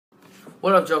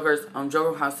What up, Jokers? I'm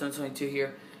Joker House 722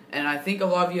 here, and I think a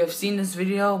lot of you have seen this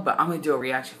video, but I'm gonna do a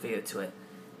reaction video to it.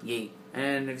 Yay!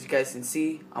 And if you guys can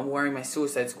see, I'm wearing my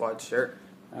Suicide Squad shirt.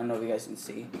 I don't know if you guys can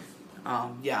see.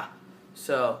 Yeah.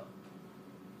 So,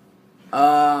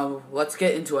 let's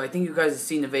get into it. I think you guys have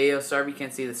seen the video. Sorry we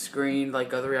can't see the screen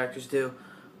like other reactors do,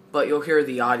 but you'll hear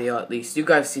the audio at least. You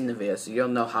guys have seen the video, so you'll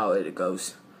know how it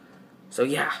goes. So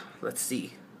yeah, let's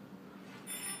see.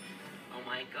 Oh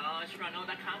my gosh, Ronald,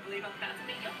 I can't believe I'm about to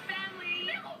meet your family.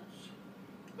 Nichols!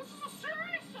 This is a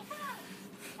serious affair.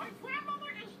 My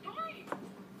grandmother is dying.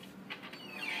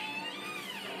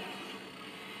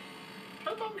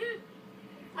 Hey, monkey.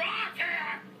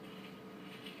 Rocket!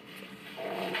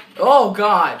 Oh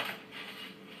God!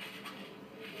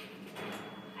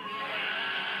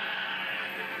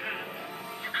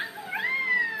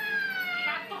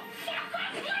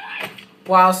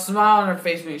 Wow, smile on her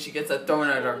face when she gets that thrown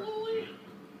at her.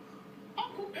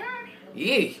 Uncle Pat.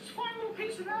 Yee. His fine little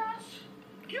piece of ass.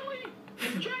 Gilly.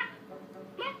 Jack.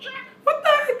 Love Jack. What the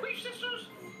heck? We sisters.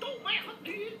 Don't laugh at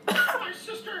me. My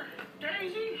sister,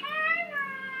 Daisy. Hi,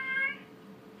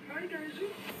 Ron. Hi, Daisy.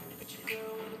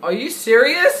 Are you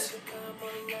serious?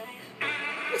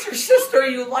 It's your sister.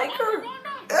 You like her?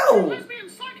 Ew. Lesbian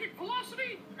psychic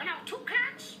velocity and our two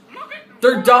cats. Nugget.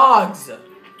 They're dogs.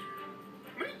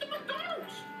 Meet the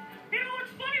McDonald's. You know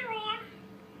what's funny, Ron?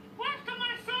 Last time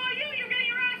I saw you, you're getting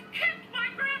your ass kicked by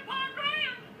Grandpa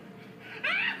Graham.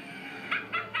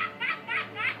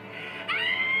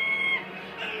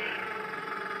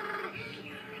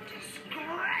 You're a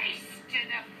disgrace to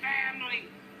the family,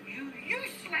 you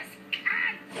useless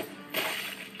cunt.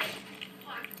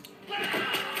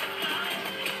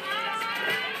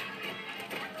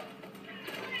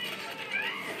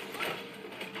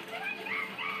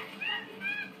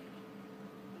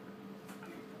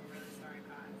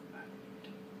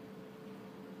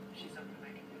 She's on the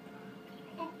mic.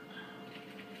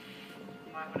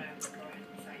 Why would I go ahead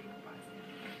and say you?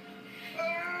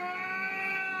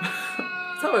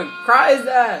 Someone cries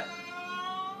that.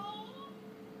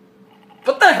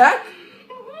 What the heck?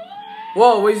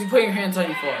 Whoa, what is he putting your hands on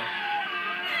you for?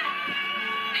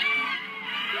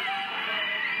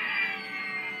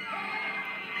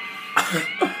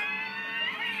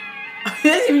 He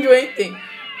doesn't even do anything.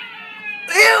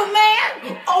 Ew, man!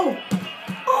 Oh!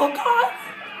 Oh, God!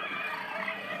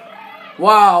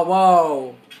 Wow,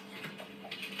 whoa.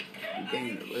 I'm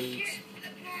getting the legs.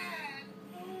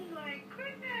 Oh my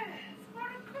goodness!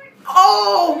 What a good.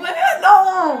 Oh, man,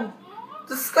 no!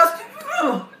 Disgusting.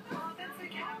 Ugh. Oh, that's a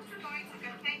couch for going to go.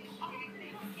 Thank you.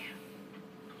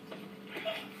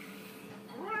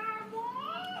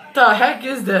 What the heck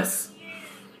is this?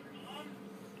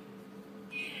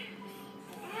 I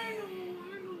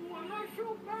know, and I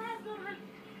feel bad that I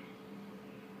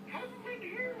haven't been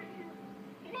here in your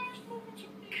last moments of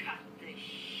Cut the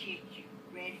shit, you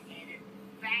red-headed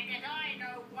faggot. I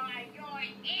know why you're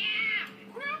here.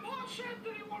 Grandpa said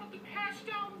that he wanted to pass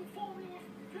down the formula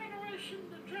from generation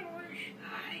to generation.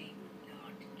 I'm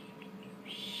not giving you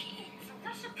shit. The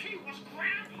recipe was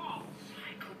Grandpa's,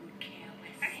 I couldn't care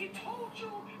less. and he told you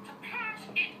to pass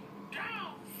it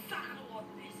down. Suckle on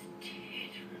this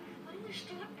tit. At least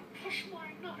I have to push my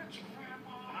nuggets,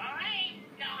 Grandma. I'm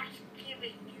not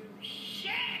giving you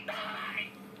shit.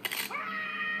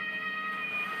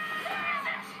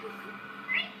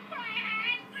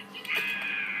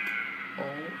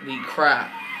 Holy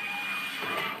crap.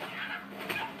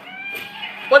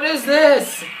 What is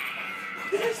this?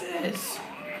 What is this?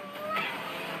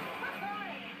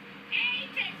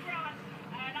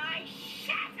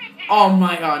 Oh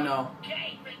my God, no.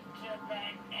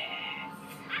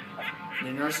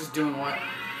 The nurse is doing what?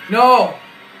 No!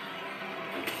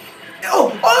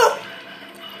 Oh! Oh!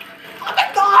 Oh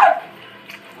my God!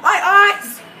 My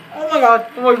eyes! Oh my God!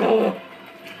 Oh my God!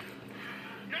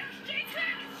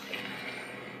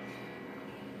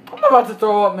 I'm about to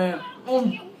throw up, man.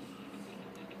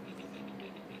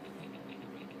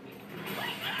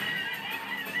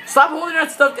 Stop holding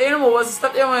that stuffed animal. What's the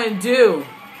stuffed animal gonna do?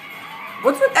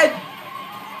 What's with that?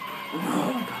 Oh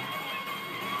my God.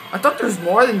 I thought there was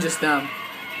more than just them.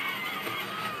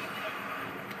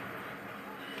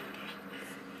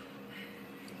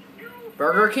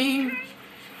 Burger King?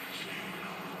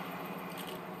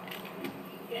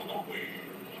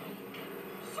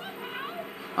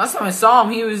 Last time I saw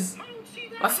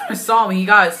him, he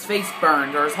got his face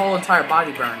burned, or his whole entire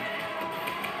body burned.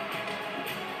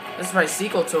 This is my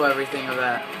sequel to everything of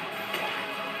that.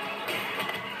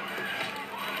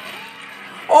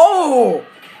 Oh!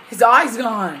 His eye's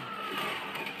gone.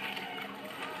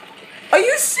 Are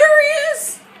you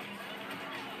serious?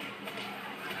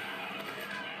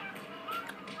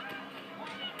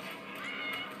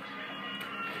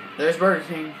 There's Burger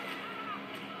King.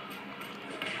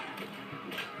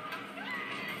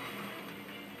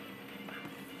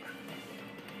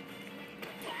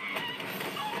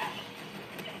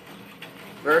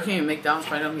 Burger King and McDonald's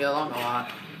probably don't get along a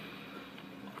lot.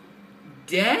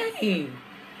 Dang!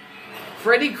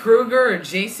 Freddy Krueger or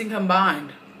Jason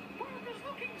combined.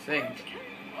 Think.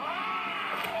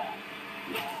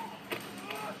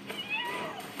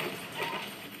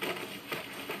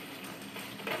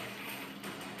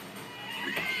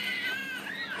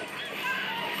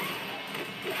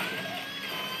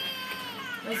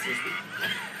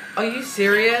 Are you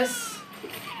serious?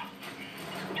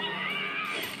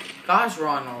 Gosh,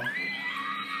 Ronald.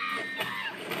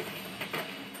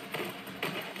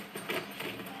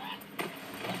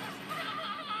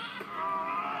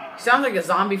 Sounds like a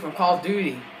zombie from Call of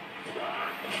Duty.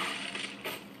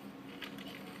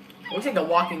 Looks like a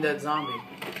Walking Dead zombie.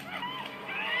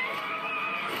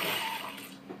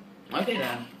 Okay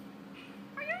then.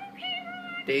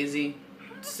 Daisy,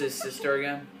 it's his sister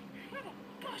again.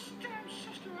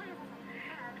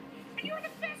 You're the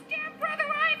best damn brother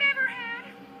I've ever had.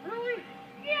 Really?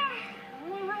 Yeah.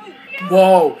 Really?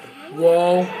 Whoa,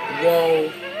 whoa,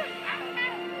 whoa.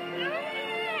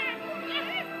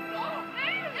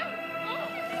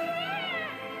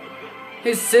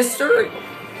 His sister?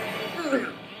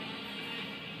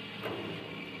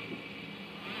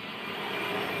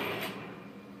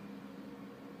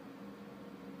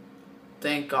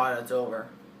 Thank God it's over.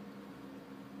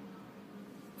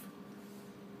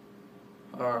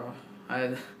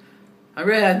 I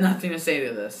really had nothing to say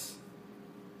to this.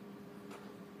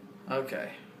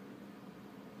 Okay.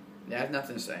 Yeah, I have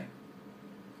nothing to say.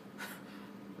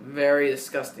 Very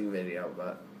disgusting video,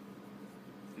 but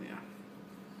yeah.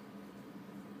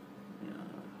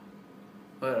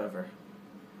 Whatever.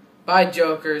 Bye,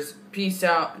 jokers. Peace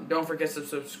out. And don't forget to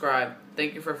subscribe.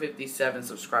 Thank you for 57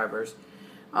 subscribers.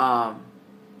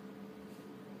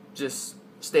 Just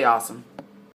stay awesome.